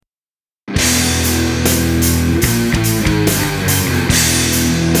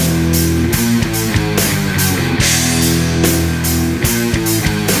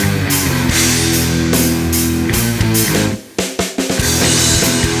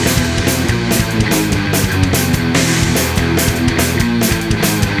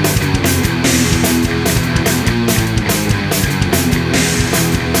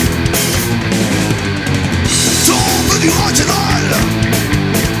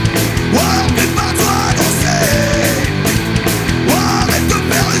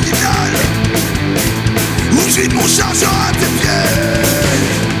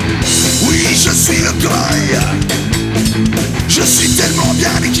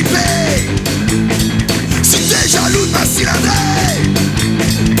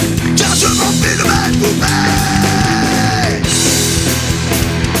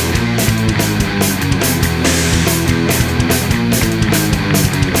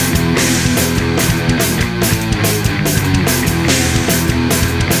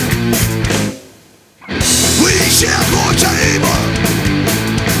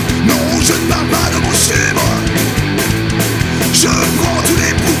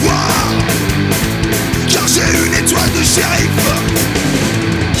shérif.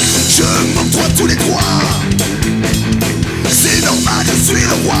 Je m'octroie tous les droits, c'est normal, je suis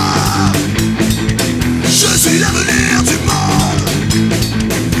le roi. Je suis l'avenir du monde,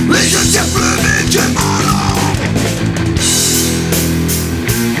 mais je tiens plus vite que mon ombre.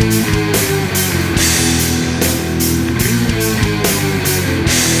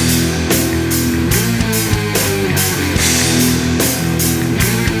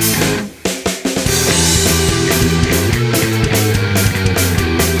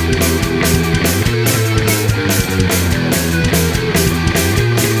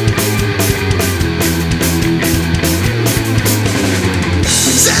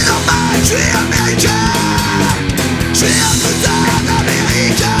 C'est normal, je suis un